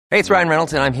Hey, it's Ryan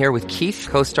Reynolds, and I'm here with Keith,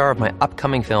 co-star of my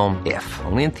upcoming film, If,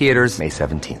 only in theaters May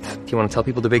 17th. Do you want to tell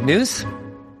people the big news?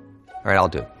 All right, I'll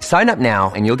do it. Sign up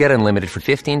now and you'll get unlimited for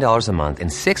 $15 a month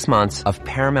and 6 months of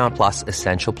Paramount Plus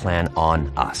Essential Plan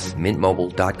on us.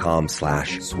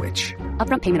 MintMobile.com/switch.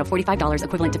 Upfront payment of $45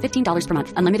 equivalent to $15 per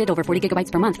month. Unlimited over 40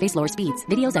 gigabytes per month. Face lower speeds.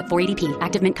 Videos at 480p.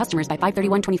 Active Mint customers by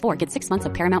 531.24 get 6 months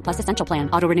of Paramount Plus Essential Plan.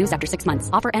 Auto renews after 6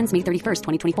 months. Offer ends May 31st,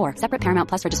 2024. Separate Paramount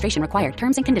Plus registration required.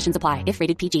 Terms and conditions apply if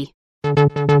rated PG.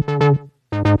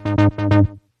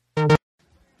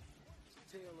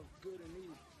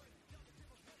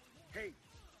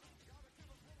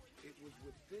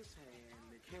 This hand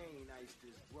that Cain iced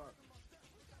his brother.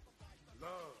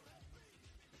 Love.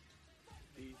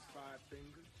 These 5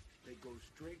 fingers, they go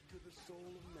straight to the soul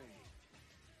of man.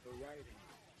 The right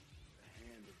hand, the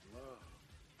hand of love.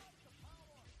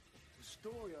 The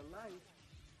story of life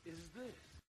is this.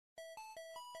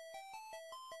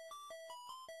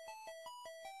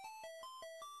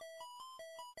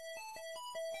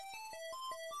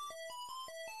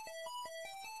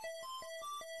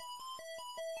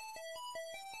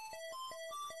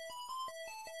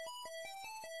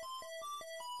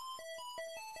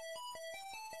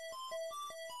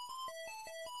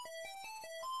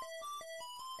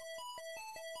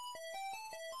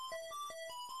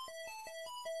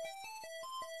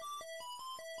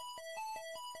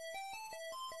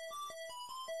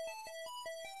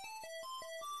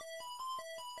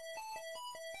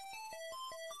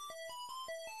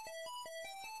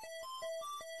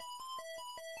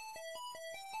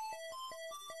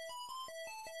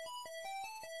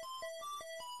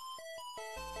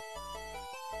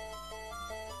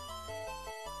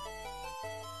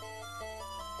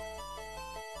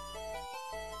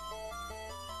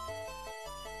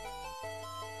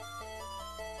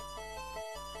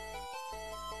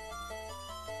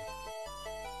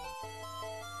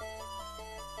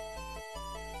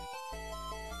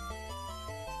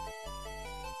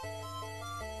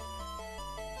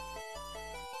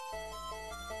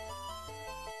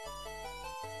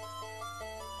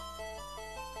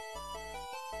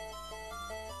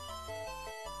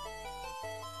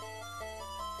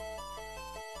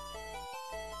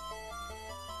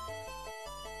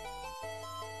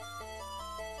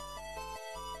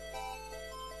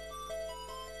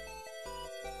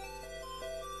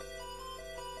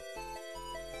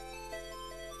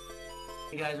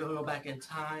 Hey guys, we're gonna go back in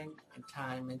time.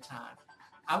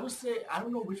 I would say, I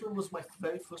don't know which one was my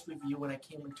very first review when I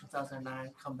came in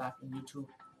 2009, come back on YouTube,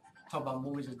 talk about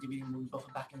movies as DVD movies, but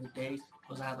back in the days,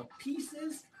 was either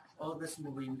Pieces or this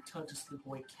movie, Return to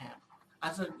Sleepaway Camp.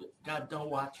 I got done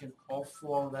watching all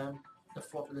 4 of them. The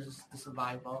 4th is The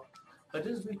Survivor. But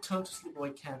this is Return to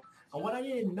Sleepaway Camp. And what I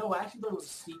didn't know, I actually thought it was a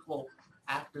sequel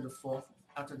after the 4th,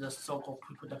 after the so-called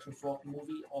pre-production 4th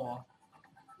movie, or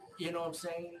you know what I'm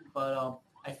saying? But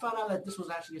I found out that this was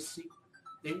actually a sequel.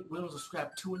 It was a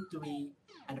scrap 2 and 3,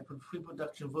 and the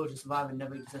pre-production version Survivor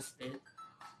never existed.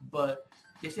 But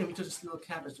they say Return to Sleepaway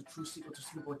Camp is the true sequel to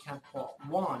Sleepaway Camp Part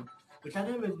 1, which I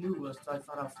never knew until I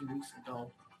found out a few weeks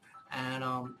ago. And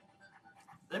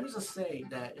let me just say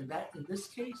that in this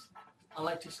case,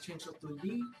 unlike this Chainsaw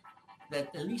 3D,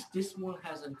 that at least this one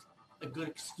has a good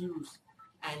excuse,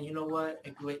 and you know what? A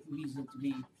great reason to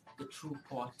be the true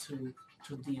Part 2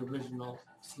 to the original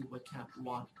Sleepaway Camp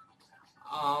 1.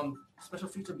 Special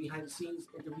feature behind the scenes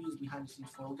interviews, behind the scenes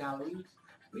photo gallery.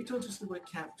 Return to Sleepaway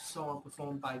Camp song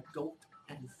performed by Goat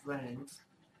and Friends,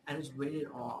 and it's rated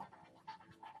R.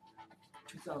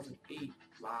 2008.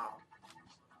 Wow.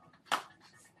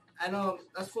 And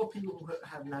as for people who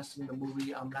have not seen the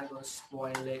movie, I'm not gonna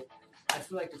spoil it. I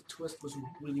feel like the twist was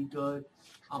really good.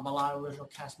 A lot of original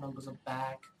cast members are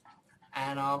back,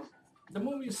 and the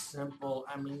movie is simple.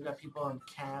 I mean, you got people on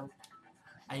camp,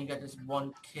 and you got this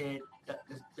one kid,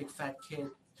 this big fat kid.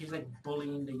 He's like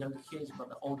bullying the younger kids, but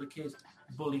the older kids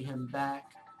bully him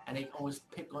back, and they always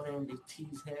pick on him, they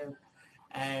tease him,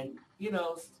 and you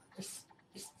know, it's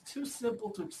too simple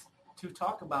to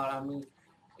talk about. I mean,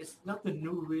 it's nothing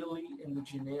new really in the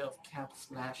genre of camp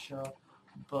slasher,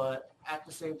 but at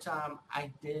the same time, I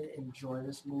did enjoy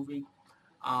this movie.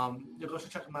 You can also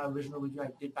check my original review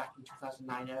I did back in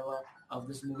 2009 era of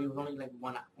this movie. It was only like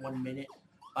one minute.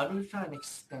 I'm going to try and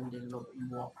extend it a little bit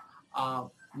more.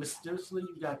 Mysteriously,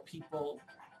 you got people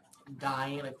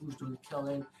dying, like who's doing the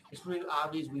killing. It's really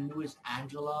obvious. We knew it's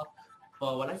Angela,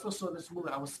 but when I first saw this movie,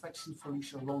 I was expecting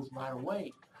Felicia Rose right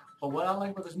away. But what I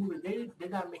like about this movie, they did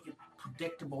not make it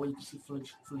predictable. You can see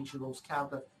Felicia Rose's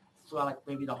character throughout like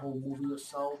maybe the whole movie or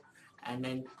so, and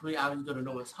then pretty obviously you're gonna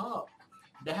know it's her.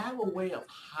 They have a way of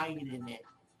hiding it.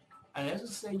 And as I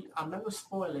say, I'm not gonna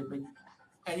spoil it, but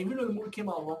And even though the movie came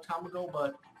out a long time ago,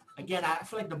 but again, I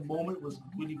feel like the moment was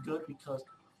really good because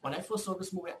when I first saw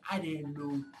this movie, I didn't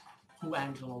know who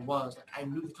Angela was. Like, I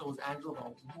knew the killer was Angela,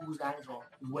 but who's Angela?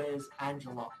 Where's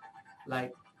Angela?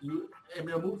 Like, I mean,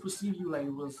 the movie perceived you like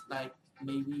it was like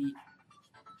maybe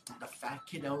the fat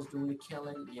kid that was doing the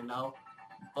killing, you know.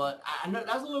 But I know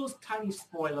that's a little tiny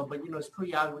spoiler, but you know, it's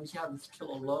pretty obvious when you see how this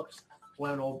killer looks,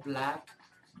 wearing all black,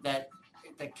 that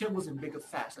the kid was in bigger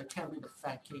fat, so it can't be the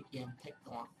fat kid getting picked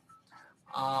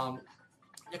on.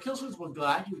 The kill scenes were good.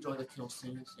 I enjoyed the kill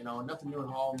scenes. You know, nothing new in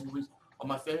horror movies. One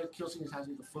of my favorite kill scenes has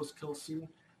to be the first kill scene,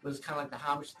 but it's kind of like the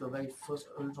homage to the very first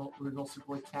original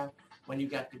Superboy camp when you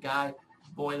got the guy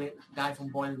from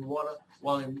boiling water.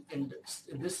 Well, in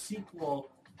this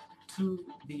sequel to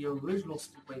the original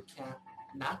Superboy camp,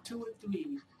 not 2 and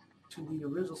 3, to the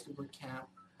original Superboy camp,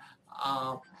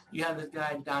 you have this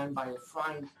guy dying by a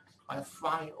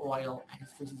frying oil, and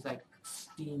his face is like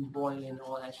steam boiling,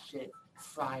 all that shit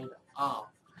fried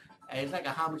up. And it's like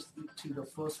a homage to the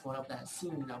first one of that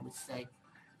scene, I would say.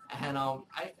 And I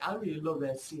really love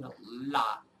that scene a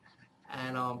lot.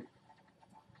 And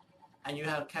you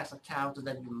have a cast of characters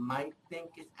that you might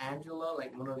think is Angela,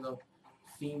 like one of the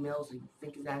females that you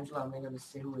think is Angela. I'm not going to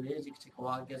say who it is. It can take a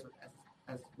while, I guess,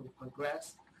 as we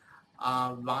progress.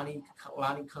 Ronnie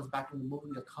comes back in the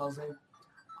movie, the cousin.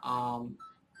 Was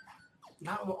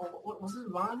it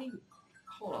Ronnie?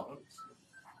 Hold on, let me see.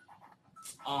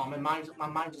 My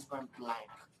mind just went blank.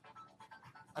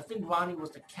 I think Ronnie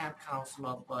was the camp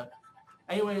counselor, but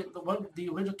anyway, the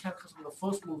original camp counselor in the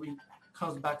first movie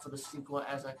comes back for the sequel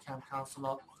as a camp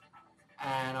counselor,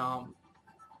 and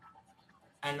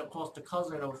of course the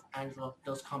cousin of Angela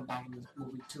does come back in this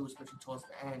movie too, especially towards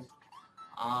the end.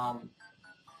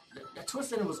 The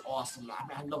twist in it was awesome. I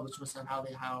mean, I love the twist on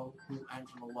who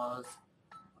Angela was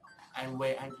and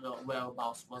where Angela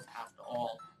whereabouts was after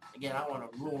all. Again, I don't want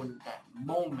to ruin that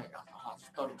moment of the heart. I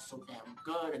thought it was so damn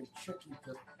good and tricky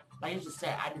because, like I just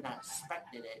said, I did not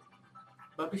expect it.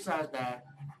 But besides that,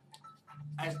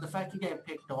 as the fact he getting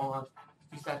picked on,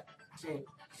 he started saying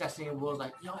words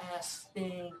like "your ass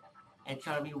sting" and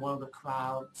trying to be one of the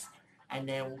crowds. And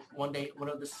then one day, one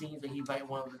of the scenes that he invited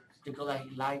one of the girl that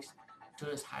he likes to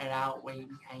his hideout where he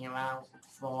be hanging around with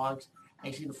frogs,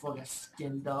 and you see the frog get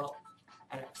skinned up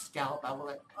and scalp. I was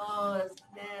like, oh, that's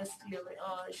nasty. I'm like,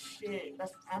 oh shit,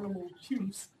 that's animal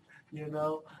juice, you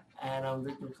know. And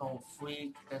they call him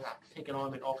freak. They're like picking on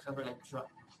him and all kinds of like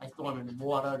throwing him in the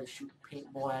water to shoot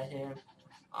paintball at him.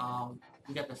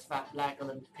 You got this fat black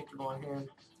girl picking on him.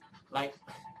 Like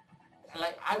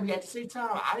I at the same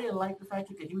time, I didn't like the fact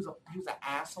that he was an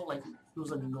asshole. Like he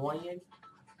was annoying,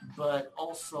 but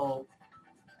also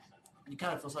you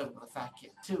kind of feel sorry for the fat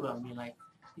kid too. I mean, like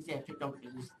he's getting picked on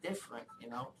because he's different, you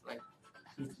know, like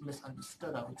he's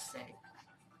misunderstood, I would say.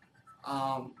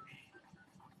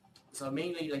 So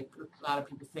mainly, like a lot of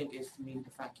people think it's me the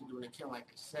fat kid doing the killing, like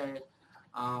I said.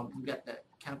 We got the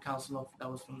camp counselor that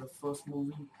was from the first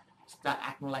movie. Start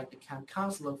acting like the camp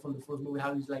counselor from the first movie.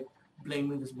 How he's like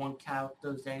blaming this one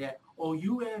character, saying that, "Oh,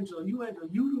 you Angela, you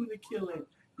doing the killing,"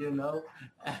 you know.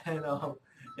 And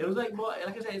it was like, well,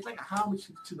 like I said, it's like a homage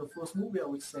to the first movie. I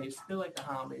would say it's still like a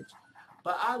homage.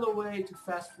 But either way, to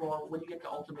fast forward, when you get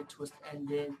the ultimate twist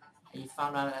ending, and you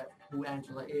found out who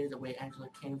Angela is, and where Angela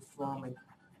came from, and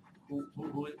who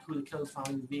the killer's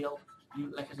finally revealed,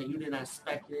 you, like I said, you didn't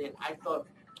expect it. I thought,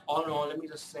 all in all, let me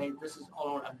just say, this is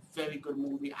all in all a very good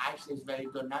movie. I say it's very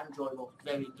good, not enjoyable,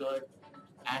 very good.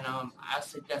 And I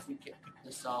say definitely pick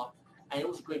this up. And it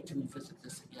was great to revisit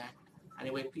this again.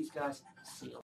 Anyway, peace, guys. See you.